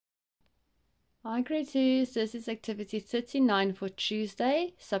Hi grade 2s, this is activity 39 for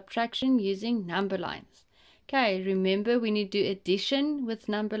Tuesday, subtraction using number lines. Okay, remember when you do addition with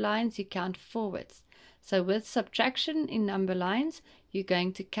number lines, you count forwards. So with subtraction in number lines, you're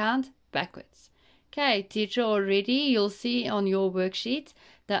going to count backwards. Okay, teacher already, you'll see on your worksheet,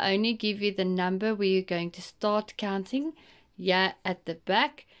 they only give you the number where you're going to start counting here at the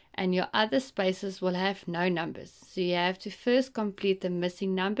back, and your other spaces will have no numbers. So you have to first complete the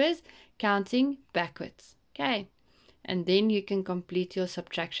missing numbers, counting backwards. Okay, and then you can complete your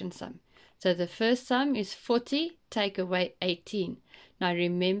subtraction sum. So the first sum is 40, take away 18. Now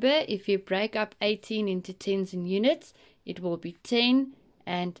remember, if you break up 18 into tens and units, it will be 10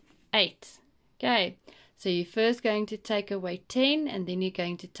 and 8. Okay, so you're first going to take away 10 and then you're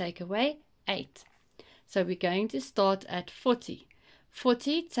going to take away 8. So we're going to start at 40.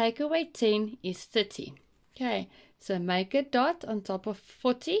 40 take away 10 is 30. Okay, so make a dot on top of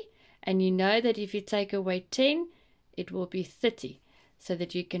 40, and you know that if you take away 10, it will be 30, so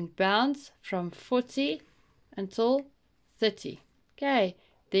that you can bounce from 40 until 30. Okay,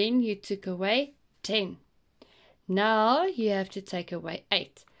 then you took away 10. Now you have to take away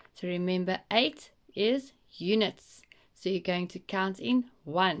 8. So remember, 8 is units. So you're going to count in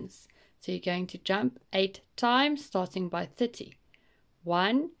ones. So you're going to jump 8 times, starting by 30.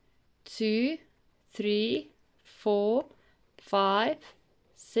 1, 2, 3, 4, 5,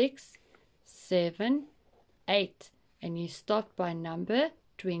 6, 7, 8. And you stop by number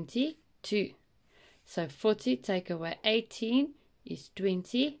 22. So 40 take away 18 is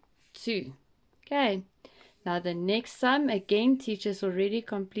 22. Okay. Now the next sum, again, teachers already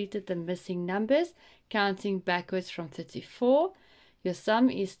completed the missing numbers, counting backwards from 34. Your sum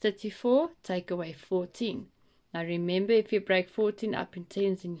is 34, take away 14. Now remember, if you break 14 up in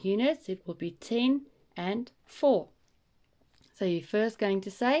tens and units, it will be 10 and 4. So you're first going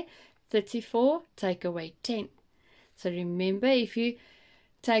to say 34, take away 10. So remember, if you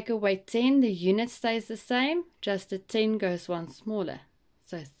take away 10, the unit stays the same, just the 10 goes one smaller.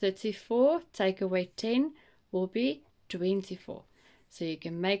 So 34, take away 10 will be 24. So you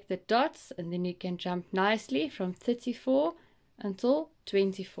can make the dots and then you can jump nicely from 34 until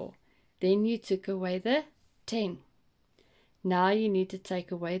 24. Then you took away the 10. Now you need to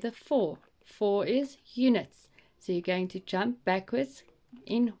take away the 4. 4 is units. So you're going to jump backwards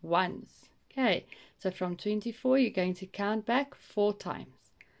in ones. Okay, so from 24 you're going to count back 4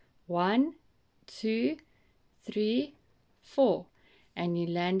 times. 1, 2, 3, 4. And you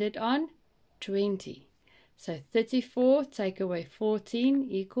landed on 20. So 34 take away 14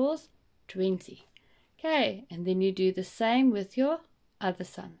 equals 20. Okay, and then you do the same with your other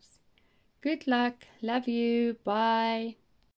sums. Good luck. Love you. Bye.